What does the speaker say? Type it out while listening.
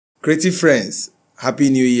Creative friends,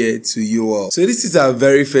 happy new year to you all. So this is our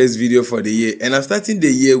very first video for the year, and I'm starting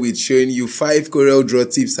the year with showing you 5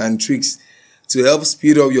 Coreldraw tips and tricks to help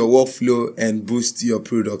speed up your workflow and boost your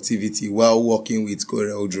productivity while working with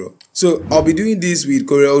Coreldraw. So I'll be doing this with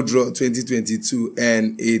Coreldraw 2022,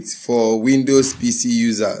 and it's for Windows PC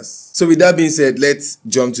users. So with that being said, let's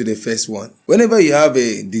jump to the first one. Whenever you have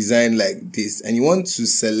a design like this and you want to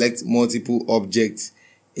select multiple objects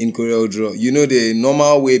in Coreldraw, you know the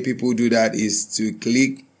normal way people do that is to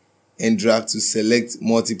click and drag to select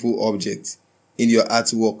multiple objects in your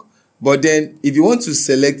artwork. But then if you want to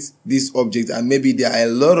select this object, and maybe there are a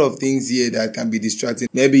lot of things here that can be distracting,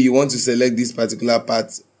 maybe you want to select this particular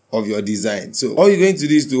part of your design. So all you're going to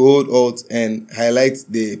do is to hold Alt and highlight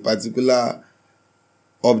the particular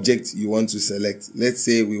object you want to select. Let's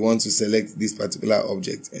say we want to select this particular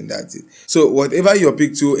object, and that's it. So whatever your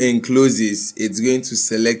pick tool encloses, it's going to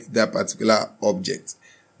select that particular object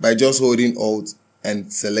by just holding Alt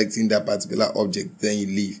and selecting that particular object, then you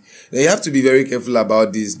leave. Now you have to be very careful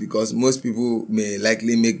about this because most people may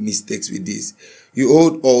likely make mistakes with this. You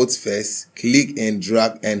hold Alt first, click and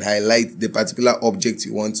drag and highlight the particular object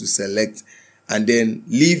you want to select, and then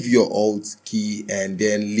leave your Alt key and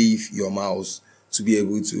then leave your mouse to be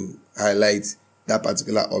able to highlight that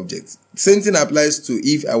particular object. Same thing applies to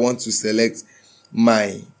if I want to select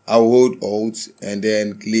I'll hold Alt and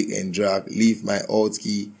then click and drag, leave my Alt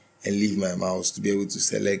key and leave my mouse to be able to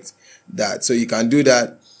select that. So you can do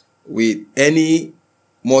that with any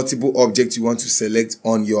multiple object you want to select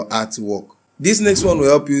on your artwork. This next one will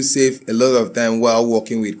help you save a lot of time while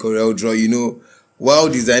working with Coreldraw. You know, while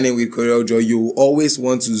designing with Coreldraw, you will always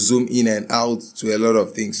want to zoom in and out to a lot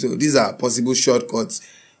of things. So these are possible shortcuts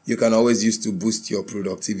you can always use to boost your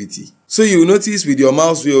productivity. So you'll notice with your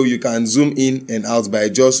mouse wheel, you can zoom in and out by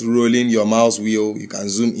just rolling your mouse wheel. You can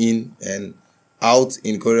zoom in and out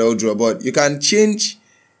in Coreldraw, but you can change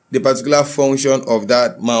the particular function of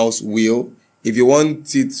that mouse wheel if you want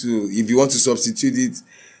to substitute it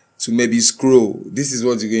to maybe scroll. This is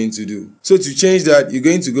what you're going to do. So to change that, you're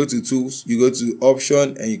going to go to Tools, you go to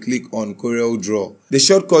Option, and you click on Coreldraw. The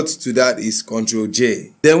shortcut to that is Ctrl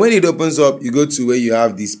J. Then when it opens up, you go to where you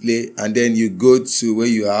have Display, and then you go to where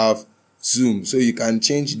you have Zoom. So you can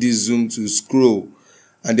change this zoom to scroll.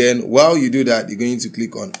 And then while you do that, you're going to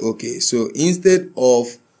click on OK. So instead of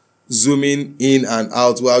zooming in and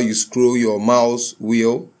out while you scroll your mouse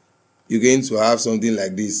wheel, you're going to have something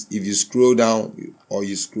like this. If you scroll down or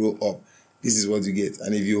you scroll up, this is what you get.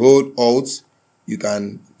 And if you hold Alt, you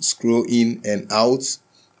can scroll in and out.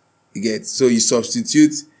 You get. So you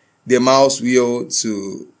substitute the mouse wheel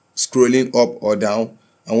to scrolling up or down.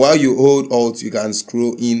 And while you hold Alt, you can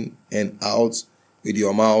scroll in and out with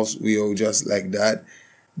your mouse wheel just like that.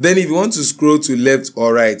 Then if you want to scroll to left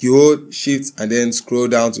or right, you hold Shift and then scroll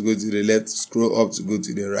down to go to the left, scroll up to go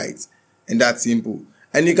to the right. And that's simple.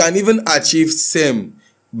 And you can even achieve same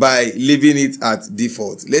by leaving it at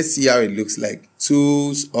default. Let's see how it looks like.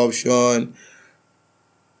 Tools, Option,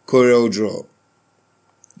 Coreldraw.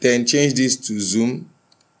 Then change this to Zoom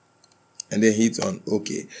and then hit on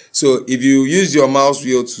OK. So if you use your mouse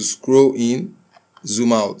wheel to scroll in,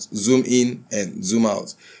 zoom out, zoom in and zoom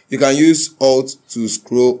out. You can use Alt to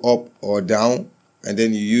scroll up or down, and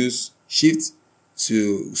then you use Shift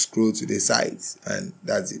to scroll to the sides, and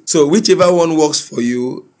that's it. So whichever one works for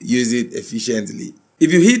you, use it efficiently.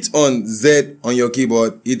 If you hit on Z on your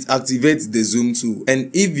keyboard, it activates the zoom tool,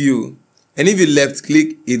 and if you left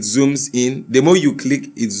click, it zooms in. The more you click,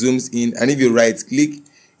 it zooms in, and if you right click,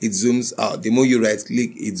 it zooms out. The more you right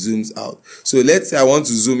click, it zooms out. So let's say I want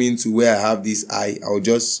to zoom into where I have this eye. I'll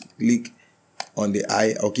just click on the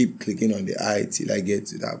eye. I'll keep clicking on the eye till I get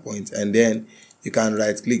to that point, and then you can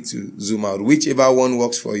right click to zoom out. Whichever one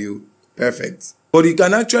works for you, perfect. But you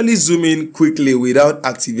can actually zoom in quickly without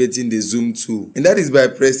activating the zoom tool, and that is by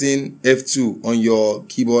pressing F2 on your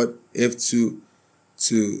keyboard. F2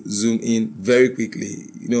 to zoom in very quickly.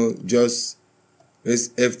 You know, just press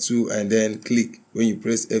F2 and then click. When you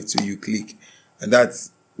press F2, you click, and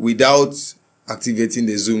that's without activating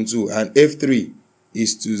the zoom tool. And F3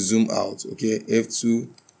 is to zoom out. Okay, F2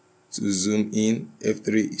 to zoom in,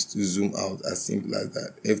 F3 is to zoom out. As simple as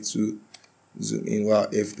that. F2 zoom in while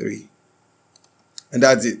F3, and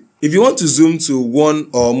that's it. If you want to zoom to one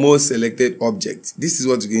or more selected objects, this is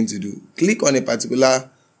what you're going to do. Click on a particular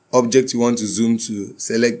object you want to zoom to,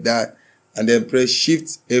 select that, and then press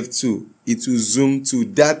Shift F2. It will zoom to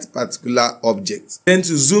that particular object. Then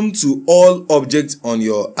to zoom to all objects on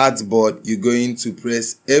your artboard, you're going to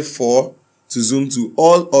press F4 to zoom to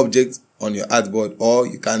all objects on your artboard, or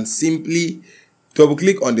you can simply double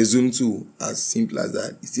click on the zoom tool. As simple as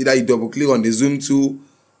that. It's either you double click on the zoom tool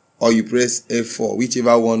or you press F4,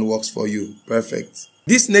 whichever one works for you. Perfect.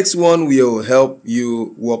 This next one will help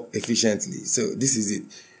you work efficiently. So this is it.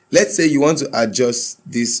 Let's say you want to adjust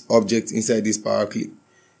this object inside this power clip.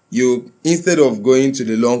 You, instead of going to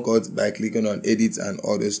the long cut by clicking on edit and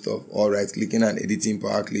all this stuff, or right clicking and editing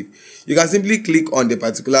power clip, you can simply click on the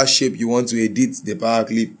particular shape you want to edit the power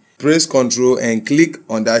clip, press Ctrl and click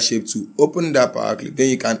on that shape to open that power clip. Then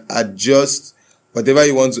you can adjust whatever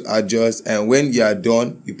you want to adjust, and when you are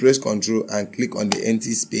done, you press Ctrl and click on the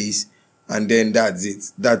empty space, and then that's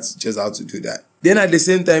it. That's just how to do that. Then at the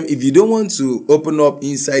same time, if you don't want to open up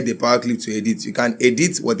inside the power clip to edit, you can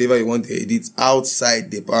edit whatever you want to edit outside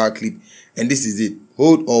the power clip. And this is it.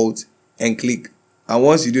 Hold Alt and click. And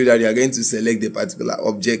once you do that, you are going to select the particular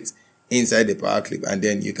object inside the power clip, and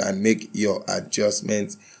then you can make your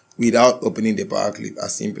adjustments without opening the power clip.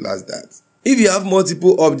 As simple as that. If you have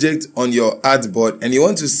multiple objects on your artboard and you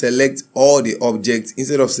want to select all the objects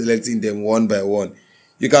instead of selecting them one by one,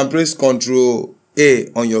 you can press Ctrl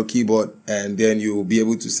A on your keyboard, and then you will be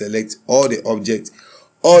able to select all the objects.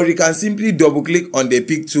 Or you can simply double click on the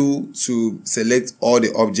pick tool to select all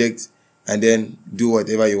the objects and then do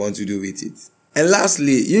whatever you want to do with it. And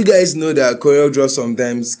lastly, you guys know that Coreldraw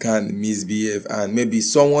sometimes can misbehave, and maybe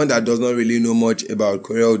someone that does not really know much about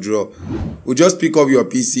Coreldraw will just pick up your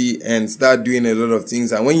PC and start doing a lot of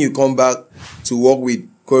things, and when you come back to work with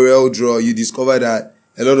Coreldraw, you discover that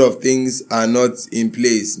a lot of things are not in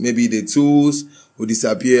place. Maybe the tools will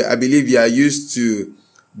disappear. I believe you are used to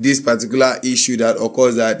this particular issue that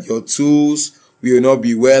occurs, that your tools will not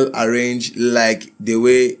be well arranged like the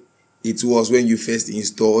way it was when you first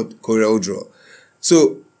installed Coreldraw.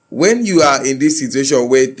 So when you are in this situation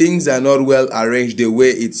where things are not well arranged the way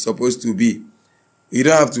it's supposed to be, you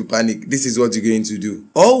don't have to panic. This is what you're going to do.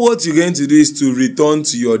 All what you're going to do is to return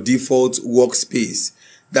to your default workspace.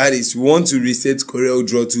 That is, you want to reset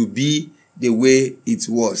Coreldraw to be the way it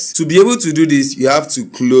was. To be able to do this, you have to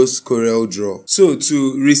close Coreldraw. So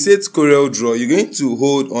to reset Coreldraw, you're going to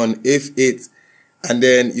hold on F8, and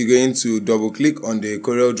then you're going to double click on the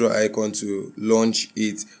Coreldraw icon to launch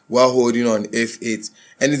it while holding on F8.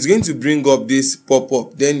 And it's going to bring up this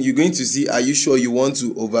pop-up. Then you're going to see, are you sure you want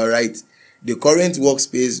to overwrite the current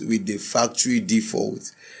workspace with the factory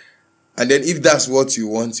default? And then if that's what you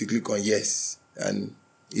want, you click on yes, and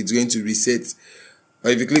it's going to reset.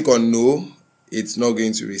 Or if you click on no, it's not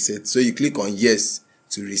going to reset. So you click on yes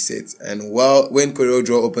to reset. And when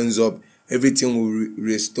Coreldraw opens up, everything will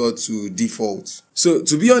restore to default. So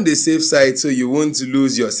to be on the safe side, so you won't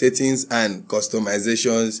lose your settings and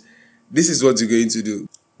customizations, this is what you're going to do.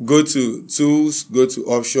 Go to Tools, go to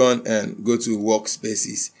Option, and go to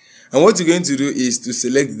Workspaces. And what you're going to do is to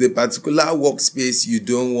select the particular workspace you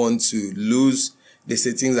don't want to lose the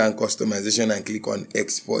settings and customization, and click on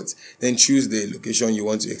Export. Then choose the location you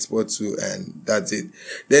want to export to, and that's it.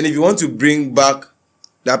 Then if you want to bring back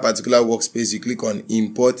that particular workspace, you click on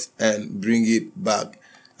Import and bring it back.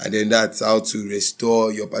 And then that's how to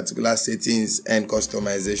restore your particular settings and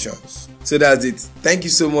customizations. So that's it. Thank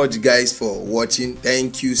you so much guys for watching.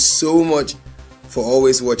 Thank you so much for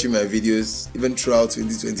always watching my videos. Even throughout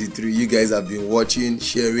 2023, you guys have been watching,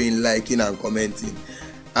 sharing, liking, and commenting.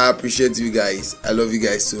 I appreciate you guys. I love you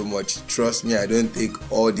guys so much. Trust me, I don't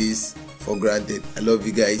take all this for granted. I love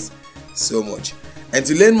you guys so much. And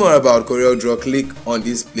to learn more about Coreldraw, click on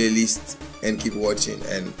this playlist and keep watching.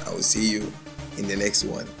 And I will see you in the next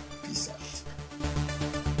one. Peace out.